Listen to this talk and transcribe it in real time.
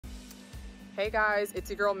Hey guys, it's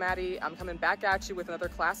your girl Maddie. I'm coming back at you with another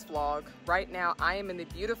class vlog. Right now, I am in the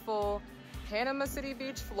beautiful Panama City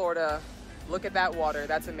Beach, Florida. Look at that water,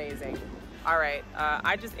 that's amazing. All right,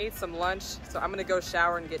 I just ate some lunch, so I'm gonna go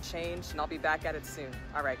shower and get changed, and I'll be back at it soon.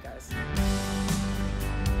 All right, guys.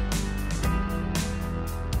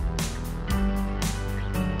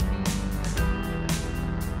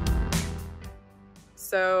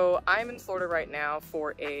 So I'm in Florida right now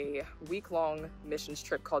for a week-long missions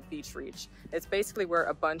trip called Beach Reach. It's basically where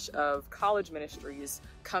a bunch of college ministries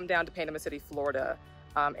come down to Panama City, Florida,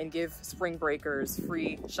 and give spring breakers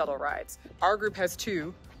free shuttle rides. Our group has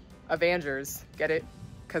two, Avengers, get it?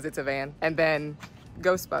 Because it's a van. And then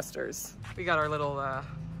Ghostbusters. We got our little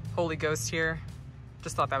Holy Ghost here.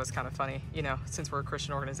 Just thought that was kind of funny, you know, since we're a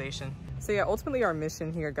Christian organization. So yeah, ultimately our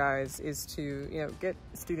mission here, guys, is to, get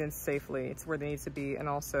students safely to where they need to be, and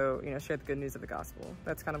also, share the good news of the gospel.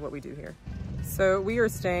 That's kind of what we do here. So we are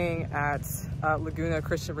staying at Laguna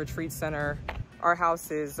Christian Retreat Center. Our house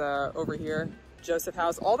is over here, Joseph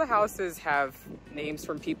House. All the houses have names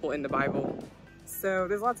from people in the Bible. So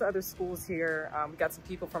there's lots of other schools here. We got some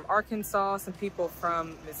people from Arkansas, some people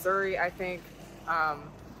from Missouri, I think.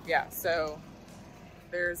 Yeah, so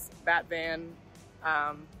there's that van.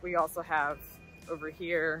 We also have over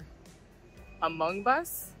here Among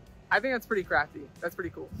Us. I think that's pretty crafty. That's pretty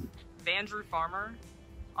cool. Vandrew Farmer.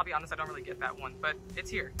 I'll be honest, I don't really get that one, but it's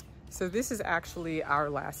here. So this is actually our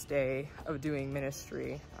last day of doing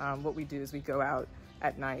ministry. What we do is we go out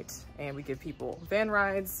at night and we give people van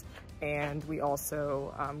rides, and we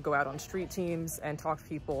also go out on street teams and talk to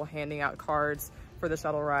people, handing out cards for the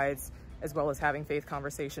shuttle rides, as well as having faith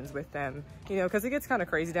conversations with them, because it gets kind of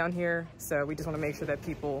crazy down here. So we just want to make sure that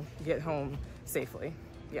people get home safely.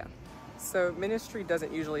 Yeah. So ministry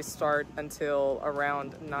doesn't usually start until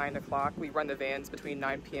around 9 o'clock. We run the vans between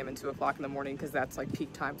 9 p.m. and 2 o'clock in the morning because that's like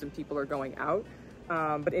peak times when people are going out.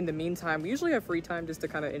 But in the meantime, we usually have free time just to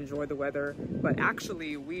kind of enjoy the weather. But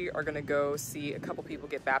actually, we are going to go see a couple people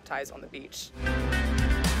get baptized on the beach.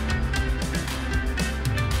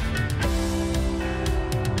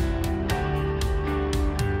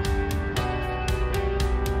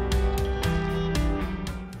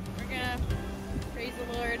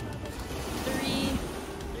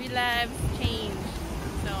 Lives change,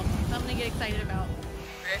 so something to get excited about.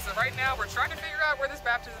 Okay, so right now we're trying to figure out where this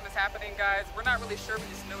baptism is happening, guys. We're not really sure, we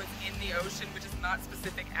just know it's in the ocean, which is not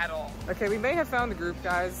specific at all. Okay, we may have found the group,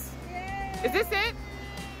 guys. Yay! Is this it?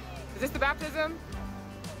 Is this the baptism?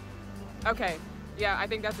 Okay, yeah, I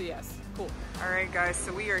think that's a yes. Cool. All right, guys,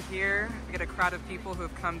 so we are here. We get a crowd of people who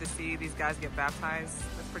have come to see these guys get baptized.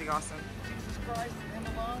 That's pretty awesome. Jesus Christ and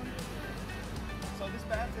Him alone. So this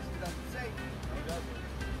baptism doesn't say. No, it doesn't.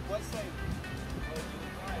 What's safe?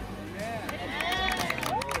 Amen.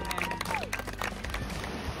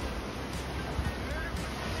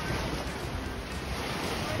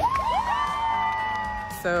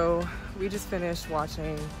 So we just finished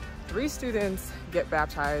watching 3 students get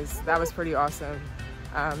baptized. That was pretty awesome.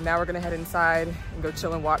 Now we're gonna head inside and go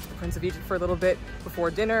chill and watch the Prince of Egypt for a little bit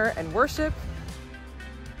before dinner and worship.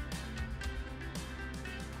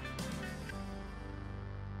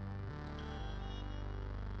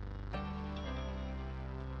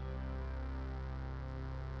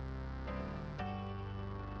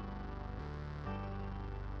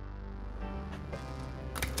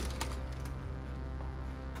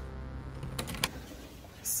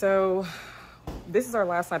 So this is our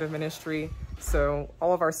last night of ministry. So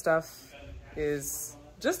all of our stuff is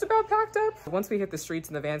just about packed up. Once we hit the streets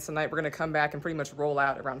in the vans tonight, we're gonna come back and pretty much roll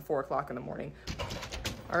out around 4 o'clock in the morning.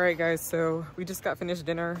 All right, guys, so we just got finished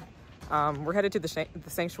dinner. We're headed to the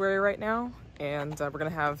sanctuary right now, and we're gonna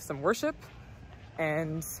have some worship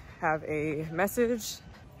and have a message.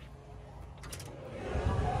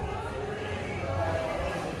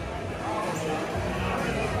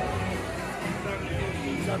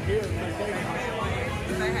 Up here. Say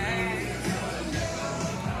hey.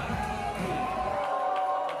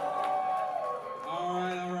 All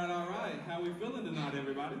right. How we feeling tonight,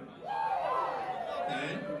 everybody?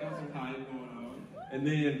 Okay, we got some hype going on. And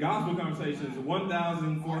then gospel conversations,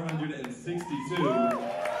 1,462.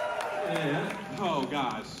 Yeah. Oh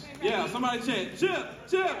gosh. Yeah. Somebody chant, chip,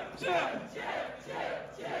 chip, chip.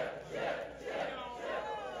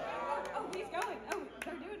 Oh, he's going. Oh,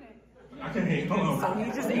 they're doing it. I can't. Hold on. So he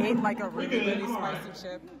just ate like a really spicy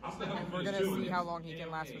chip, and we're gonna see how long he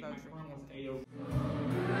can last without drinking it.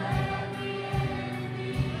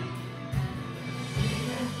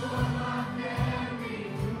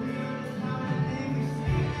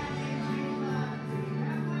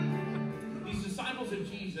 These disciples of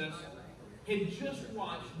Jesus had just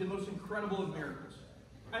watched the most incredible of miracles.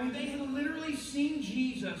 I mean, they had literally seen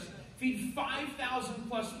Jesus feed 5,000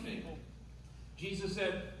 plus people. Jesus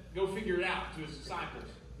said, go figure it out, to his disciples.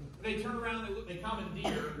 They turn around, they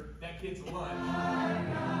commandeer that kid's lunch.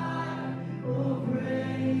 Oh,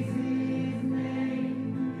 praise his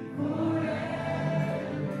name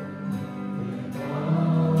forever.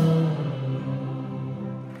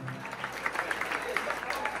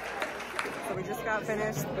 So we just got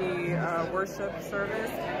finished the worship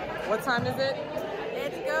service. What time is it?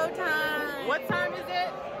 It's go time. What time is it?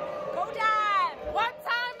 Go time. What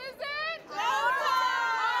time is it? Go time.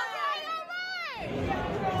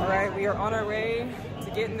 All right, we are on our way to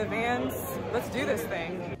get in the vans. Let's do this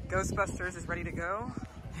thing. Ghostbusters is ready to go.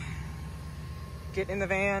 Get in the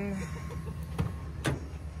van.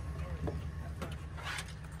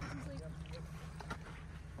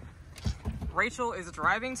 Rachel is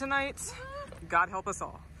driving tonight. God help us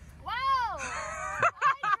all. Wow. I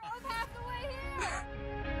drove half the way here.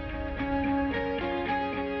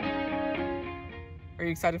 Are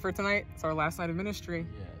you excited for tonight? It's our last night of ministry.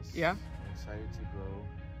 Yes. Yeah? I'm excited to go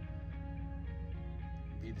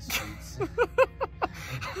be the streets.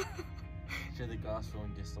 Share the gospel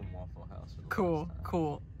and get some Waffle House. For the Cool, last time.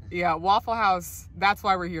 cool. Yeah, Waffle House. That's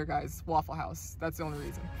why we're here, guys. Waffle House. That's the only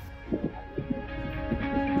reason.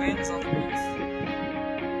 Van is on the move.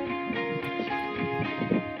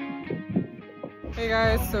 Hey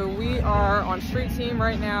guys, so we are on street team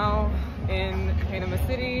right now in Panama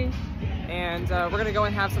City, and we're gonna go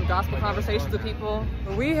and have some gospel conversations with people.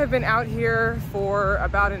 We have been out here for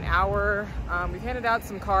about an hour. We've handed out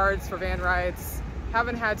some cards for van rides.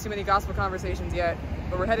 Haven't had too many gospel conversations yet,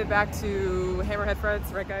 but we're headed back to Hammerhead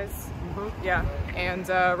Fred's, right guys? Mm-hmm. Yeah, and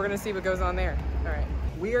we're gonna see what goes on there. All right.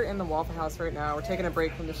 We are in the Waffle House right now. We're taking a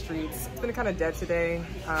break from the streets. It's been kind of dead today,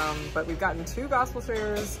 but we've gotten 2 gospel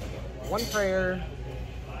shares, 1 prayer,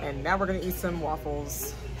 and now we're gonna eat some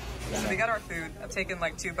waffles. So we got our food. I've taken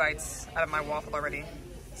like 2 bites out of my waffle already,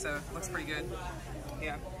 so it looks pretty good.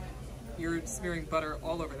 Yeah, you're smearing butter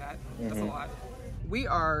all over that. That's a lot. We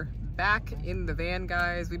are back in the van,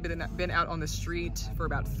 guys. We've been out on the street for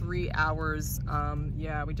about 3 hours.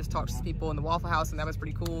 Yeah, we just talked to some people in the Waffle House, and that was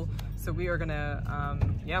pretty cool. So we are gonna,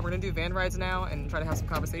 yeah, we're gonna do van rides now and try to have some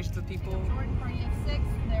conversations with people. Jordan party at 6.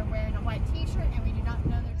 They're wearing a white t-shirt, and we do not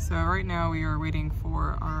know their. So right now we are waiting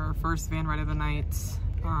for our first van ride of the night.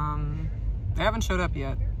 They haven't showed up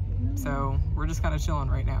yet, so we're just kind of chilling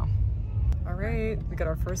right now. All right, we got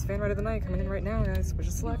our first van ride of the night coming in right now, guys. Wish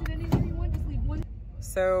us luck.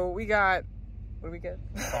 So we got, what did we get?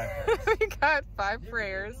 5 prayers. We got 5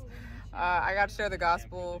 prayers. I got to share the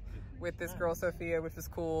gospel with this girl, Sophia, which was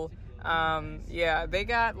cool. Yeah, they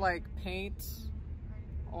got like paint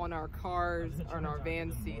on our cars, on our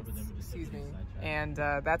van seats, excuse me. And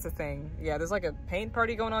that's a thing. Yeah, there's like a paint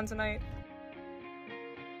party going on tonight.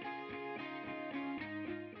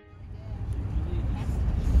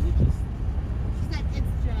 She said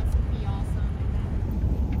it's just be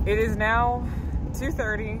awesome. It is now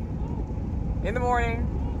 2:30 in the morning.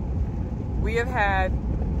 We have had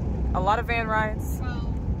a lot of van rides.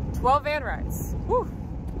 12 van rides. Woo!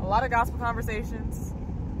 A lot of gospel conversations.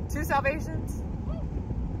 2 salvations,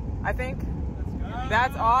 I think.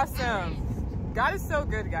 That's awesome. God is so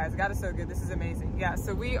good, guys. God is so good. This is amazing. Yeah,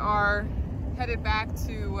 so we are headed back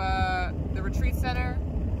to the retreat center.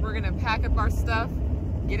 We're gonna pack up our stuff,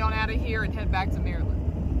 get on out of here, and head back to Maryland.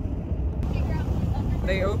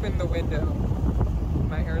 They opened the window.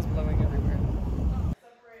 My hair is blowing everywhere.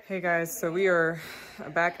 Hey guys, so we are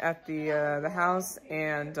back at the house,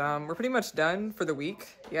 and we're pretty much done for the week.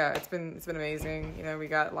 Yeah, it's been amazing. You know, we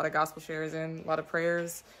got a lot of gospel shares in, a lot of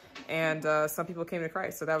prayers, and some people came to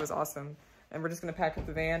Christ, so that was awesome. And we're just gonna pack up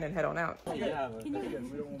the van and head on out. No, we don't. She's got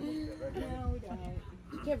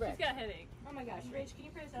a headache. Oh my gosh, Rach, can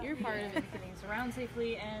you pray us out? You're part of it, getting us around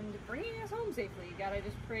safely and bringing us home safely. God, I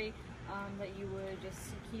just pray that you would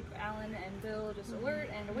just keep Alan and Bill just alert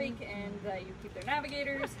and awake, and that you keep their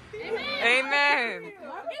navigators. Amen.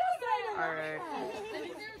 All right.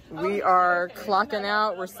 We are clocking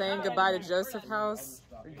out. We're saying goodbye to Joseph House.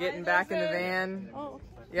 We're getting back in the van.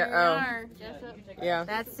 Yeah. Oh. Yeah.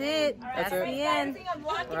 That's it. That's it. The end.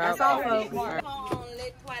 That's all, folks. All right.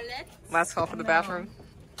 Last call for the bathroom.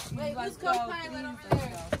 Wait, who's co-pilot over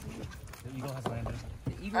there? The eagle has landed.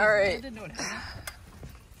 All right.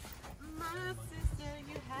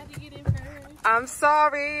 I'm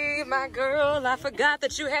sorry, my girl. I forgot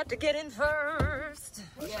that you had to get in first.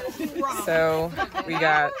 So we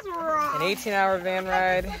got an 18-hour van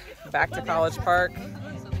ride back to College Park.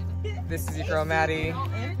 This is your girl Maddie.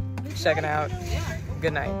 Checking out.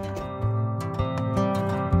 Good night.